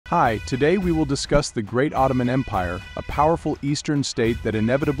Hi, today we will discuss the Great Ottoman Empire, a powerful eastern state that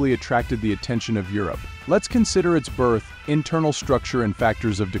inevitably attracted the attention of Europe. Let's consider its birth, internal structure, and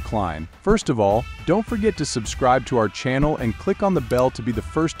factors of decline. First of all, don't forget to subscribe to our channel and click on the bell to be the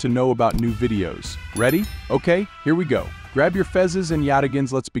first to know about new videos. Ready? Okay, here we go. Grab your fezzes and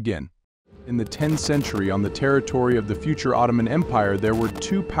yataghans, let's begin. In the 10th century, on the territory of the future Ottoman Empire, there were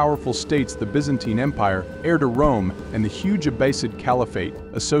two powerful states: the Byzantine Empire, heir to Rome, and the huge Abbasid Caliphate,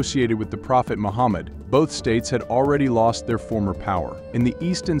 associated with the Prophet Muhammad. Both states had already lost their former power. In the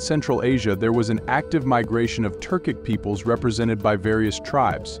East and Central Asia, there was an active migration of Turkic peoples represented by various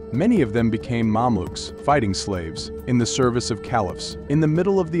tribes. Many of them became Mamluks, fighting slaves, in the service of caliphs. In the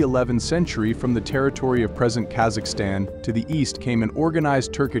middle of the 11th century, from the territory of present Kazakhstan to the east came an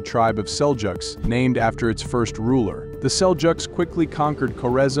organized Turkic tribe of Seljuks, named after its first ruler. The Seljuks quickly conquered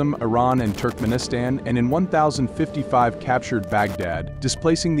Khwarezm, Iran, and Turkmenistan, and in 1055 captured Baghdad,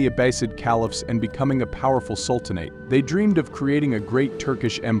 displacing the Abbasid caliphs and becoming a powerful sultanate. They dreamed of creating a great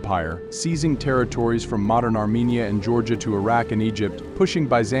Turkish empire, seizing territories from modern Armenia and Georgia to Iraq and Egypt, pushing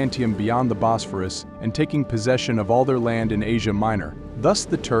Byzantium beyond the Bosphorus, and taking possession of all their land in Asia Minor. Thus,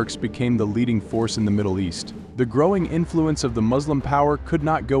 the Turks became the leading force in the Middle East. The growing influence of the Muslim power could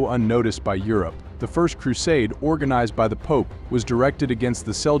not go unnoticed by Europe. The First Crusade, organized by the Pope, was directed against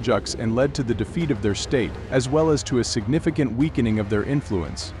the Seljuks and led to the defeat of their state, as well as to a significant weakening of their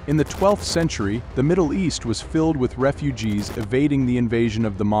influence. In the 12th century, the Middle East was filled with refugees evading the invasion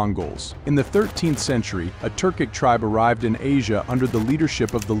of the Mongols. In the 13th century, a Turkic tribe arrived in Asia under the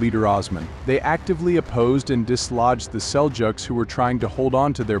leadership of the leader Osman. They actively opposed and dislodged the Seljuks, who were trying to hold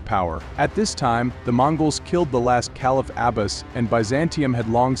on to their power. At this time, the Mongols killed the last Caliph Abbas, and Byzantium had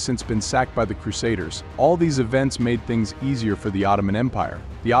long since been sacked by the Crusaders. All these events made things easier for the Ottoman Empire.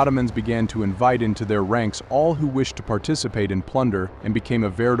 The Ottomans began to invite into their ranks all who wished to participate in plunder and became a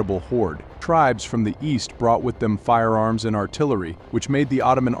veritable horde. Tribes from the east brought with them firearms and artillery, which made the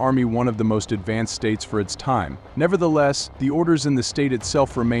Ottoman army one of the most advanced states for its time. Nevertheless, the orders in the state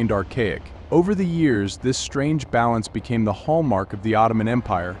itself remained archaic. Over the years, this strange balance became the hallmark of the Ottoman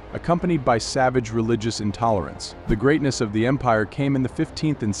Empire, accompanied by savage religious intolerance. The greatness of the empire came in the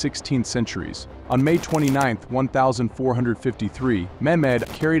 15th and 16th centuries. On May 29, 1453, Mehmed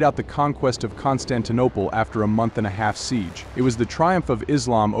carried out the conquest of Constantinople after a month-and-a-half siege. It was the triumph of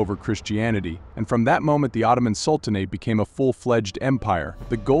Islam over Christianity, and from that moment the Ottoman Sultanate became a full-fledged empire.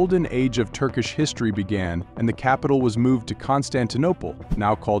 The golden age of Turkish history began, and the capital was moved to Constantinople,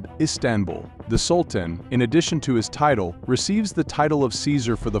 now called Istanbul. The Sultan, in addition to his title, receives the title of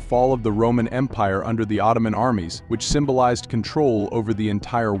Caesar for the fall of the Roman Empire under the Ottoman armies, which symbolized control over the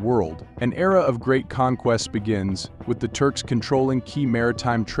entire world. An era of great conquests begins, with the Turks controlling key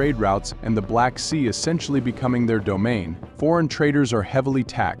maritime trade routes and the Black Sea essentially becoming their domain. Foreign traders are heavily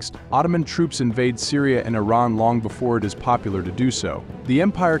taxed. Ottoman troops invade Syria and Iran long before it is popular to do so. The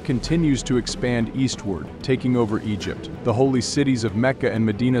empire continues to expand eastward, taking over Egypt. The holy cities of Mecca and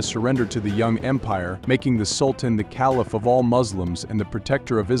Medina surrender to the young empire, making the Sultan the Caliph of all Muslims and the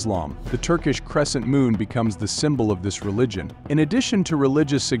protector of Islam. The Turkish crescent moon becomes the symbol of this religion. In addition to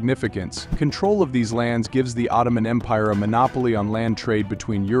religious significance, control of these lands gives the Ottoman Empire a monopoly on land trade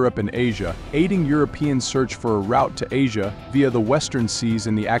between Europe and Asia, aiding Europeans' search for a route to Asia via the western seas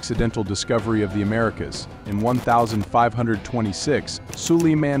and the accidental discovery of the Americas. In 1526,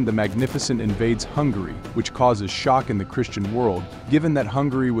 Suleiman the Magnificent invades Hungary, which causes shock in the Christian world, given that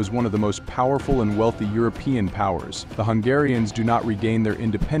Hungary was one of the most powerful and wealthy European powers. The Hungarians do not regain their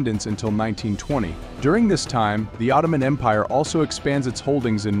independence until 1920. During this time, the Ottoman Empire also expands its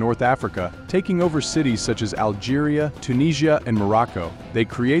holdings in North Africa, taking over cities such as Algeria, Tunisia, and Morocco. They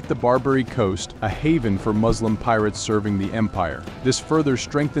create the Barbary Coast, a haven for Muslim pirates serving the empire. This further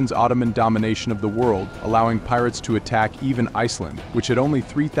strengthens Ottoman domination of the world, allowing pirates to attack even Iceland, which had only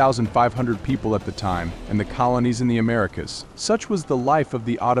 3,500 people at the time, and the colonies in the Americas. Such was the life of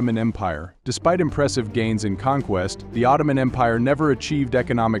the Ottoman Empire. Despite impressive gains in conquest, the Ottoman Empire never achieved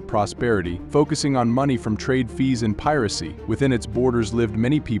economic prosperity, focusing on money from trade fees and piracy. Within its borders lived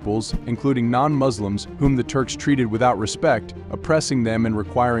many peoples, including non-Muslims, whom the Turks treated without respect, oppressing them and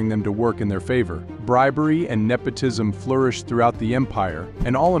requiring them to work in their favor. Bribery and nepotism flourished throughout the empire,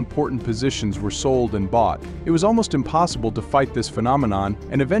 and all important positions were sold and bought. It was almost impossible to fight this phenomenon,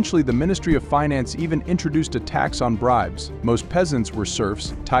 and eventually the Ministry of Finance even introduced a tax on bribes. Most peasants were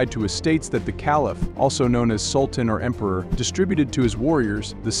serfs, tied to estates that the Caliph, also known as Sultan or Emperor, distributed to his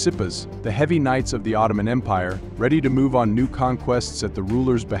warriors, the Sipas, the heavy knights of the Ottoman Empire, ready to move on new conquests at the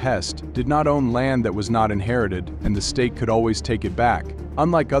ruler's behest, did not own land that was not inherited, and the state could always take it back.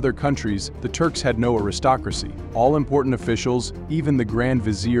 Unlike other countries, the Turks had no aristocracy. All important officials, even the Grand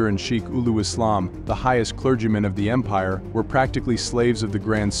Vizier and Sheikh Ulu Islam, the highest clergymen of the empire, were practically slaves of the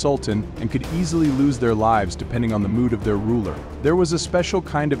Grand Sultan and could easily lose their lives depending on the mood of their ruler. There was a special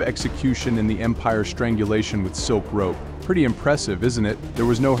kind of execution in the empire's strangulation with silk rope. Pretty impressive, isn't it? There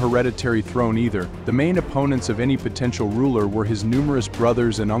was no hereditary throne either. The main opponents of any potential ruler were his numerous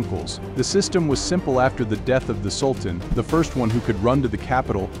brothers and uncles. The system was simple. After the death of the Sultan, the first one who could run to the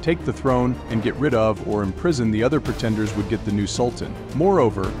capital, take the throne, and get rid of or imprison the other pretenders would get the new Sultan.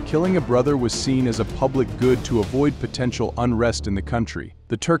 Moreover, killing a brother was seen as a public good to avoid potential unrest in the country.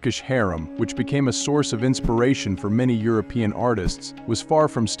 The Turkish harem, which became a source of inspiration for many European artists, was far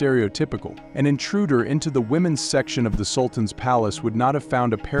from stereotypical. An intruder into the women's section of the Sultan's palace would not have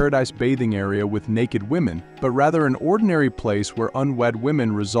found a paradise bathing area with naked women, but rather an ordinary place where unwed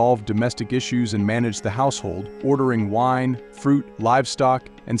women resolved domestic issues and managed the household, ordering wine, fruit, livestock,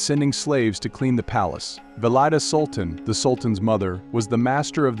 and sending slaves to clean the palace. Valida Sultan, the Sultan's mother, was the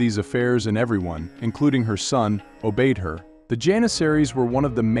master of these affairs, and everyone, including her son, obeyed her. The Janissaries were one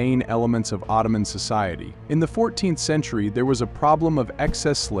of the main elements of Ottoman society. In the 14th century, there was a problem of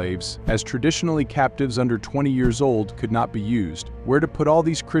excess slaves, as traditionally captives under 20 years old could not be used. Where to put all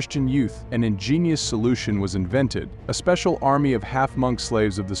these Christian youth? An ingenious solution was invented. A special army of half-monk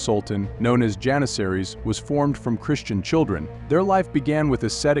slaves of the Sultan, known as Janissaries, was formed from Christian children. Their life began with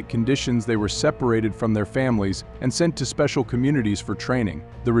ascetic conditions. They were separated from their families and sent to special communities for training.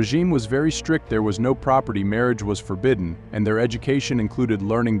 The regime was very strict. There was no property, marriage was forbidden, and their education included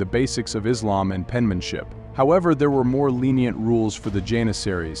learning the basics of Islam and penmanship. However, there were more lenient rules for the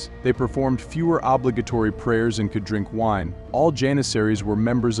Janissaries. They performed fewer obligatory prayers and could drink wine. All Janissaries were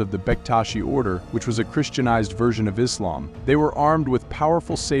members of the Bektashi order, which was a Christianized version of Islam. They were armed with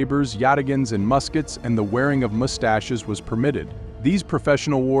powerful sabers, yataghans, and muskets, and the wearing of mustaches was permitted. These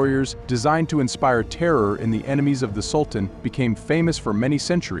professional warriors, designed to inspire terror in the enemies of the Sultan, became famous for many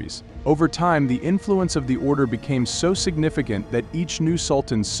centuries. Over time, the influence of the order became so significant that each new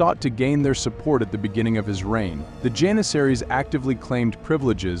sultan sought to gain their support at the beginning of his reign. The Janissaries actively claimed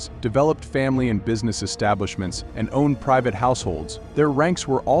privileges, developed family and business establishments, and owned private households. Their ranks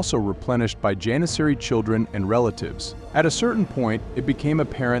were also replenished by Janissary children and relatives. At a certain point, it became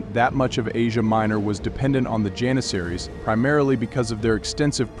apparent that much of Asia Minor was dependent on the Janissaries, primarily because of their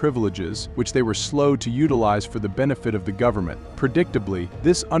extensive privileges, which they were slow to utilize for the benefit of the government. Predictably,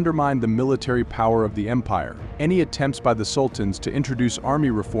 this undermined the military power of the empire. Any attempts by the sultans to introduce army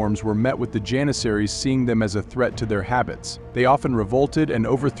reforms were met with the Janissaries seeing them as a threat to their habits. They often revolted and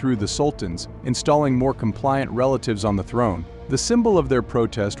overthrew the sultans, installing more compliant relatives on the throne. The symbol of their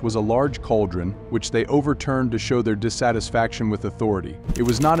protest was a large cauldron, which they overturned to show their dissatisfaction with authority. It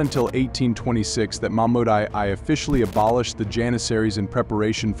was not until 1826 that Mahmud I officially abolished the Janissaries in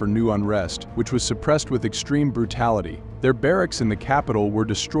preparation for new unrest, which was suppressed with extreme brutality. Their barracks in the capital were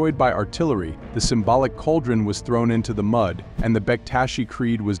destroyed by artillery, the symbolic cauldron was thrown into the mud, and the Bektashi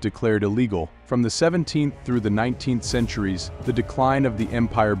Creed was declared illegal. From the 17th through the 19th centuries, the decline of the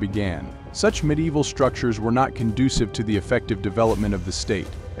empire began. Such medieval structures were not conducive to the effective development of the state.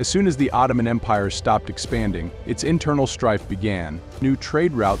 As soon as the Ottoman Empire stopped expanding, its internal strife began. New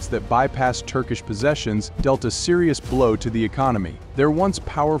trade routes that bypassed Turkish possessions dealt a serious blow to the economy. Their once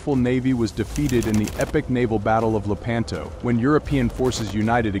powerful navy was defeated in the epic naval battle of Lepanto, when European forces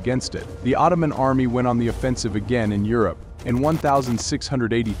united against it. The Ottoman army went on the offensive again in Europe. In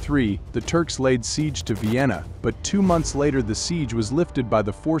 1683, the Turks laid siege to Vienna, but 2 months later the siege was lifted by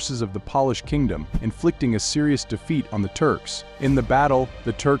the forces of the Polish kingdom, inflicting a serious defeat on the Turks. In the battle,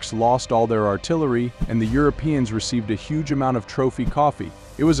 the Turks lost all their artillery, and the Europeans received a huge amount of trophy coffee.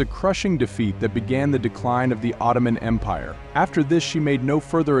 It was a crushing defeat that began the decline of the Ottoman Empire. After this, she made no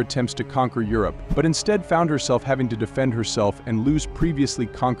further attempts to conquer Europe, but instead found herself having to defend herself and lose previously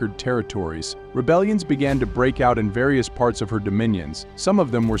conquered territories. Rebellions began to break out in various parts of her dominions. Some of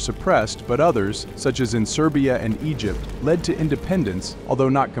them were suppressed, but others, such as in Serbia and Egypt, led to independence, although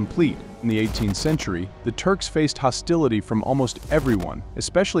not complete. In the 18th century, the Turks faced hostility from almost everyone.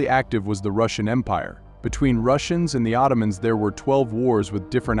 Especially active was the Russian Empire. Between Russians and the Ottomans, there were 12 wars with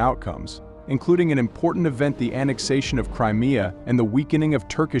different outcomes, including an important event, the annexation of Crimea, and the weakening of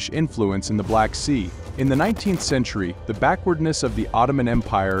Turkish influence in the Black Sea. In the 19th century, the backwardness of the Ottoman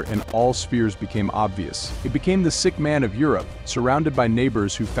Empire in all spheres became obvious. It became the sick man of Europe, surrounded by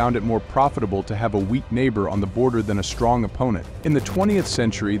neighbors who found it more profitable to have a weak neighbor on the border than a strong opponent. In the 20th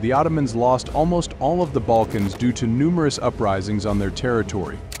century, the Ottomans lost almost all of the Balkans due to numerous uprisings on their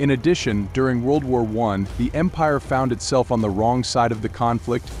territory. In addition, during World War I, the empire found itself on the wrong side of the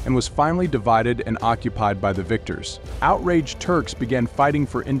conflict and was finally divided divided and occupied by the victors. Outraged Turks began fighting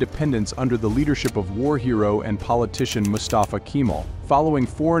for independence under the leadership of war hero and politician Mustafa Kemal. Following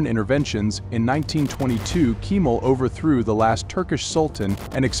foreign interventions, in 1922 Kemal overthrew the last Turkish sultan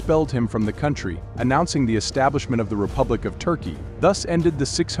and expelled him from the country, announcing the establishment of the Republic of Turkey. Thus ended the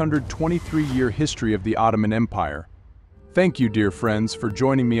 623-year history of the Ottoman Empire. Thank you, dear friends, for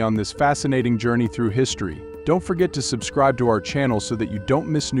joining me on this fascinating journey through history. Don't forget to subscribe to our channel so that you don't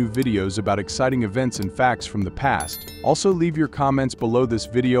miss new videos about exciting events and facts from the past. Also, leave your comments below this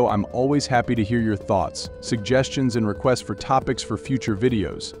video. I'm always happy to hear your thoughts, suggestions, and requests for topics for future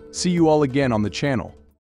videos. See you all again on the channel.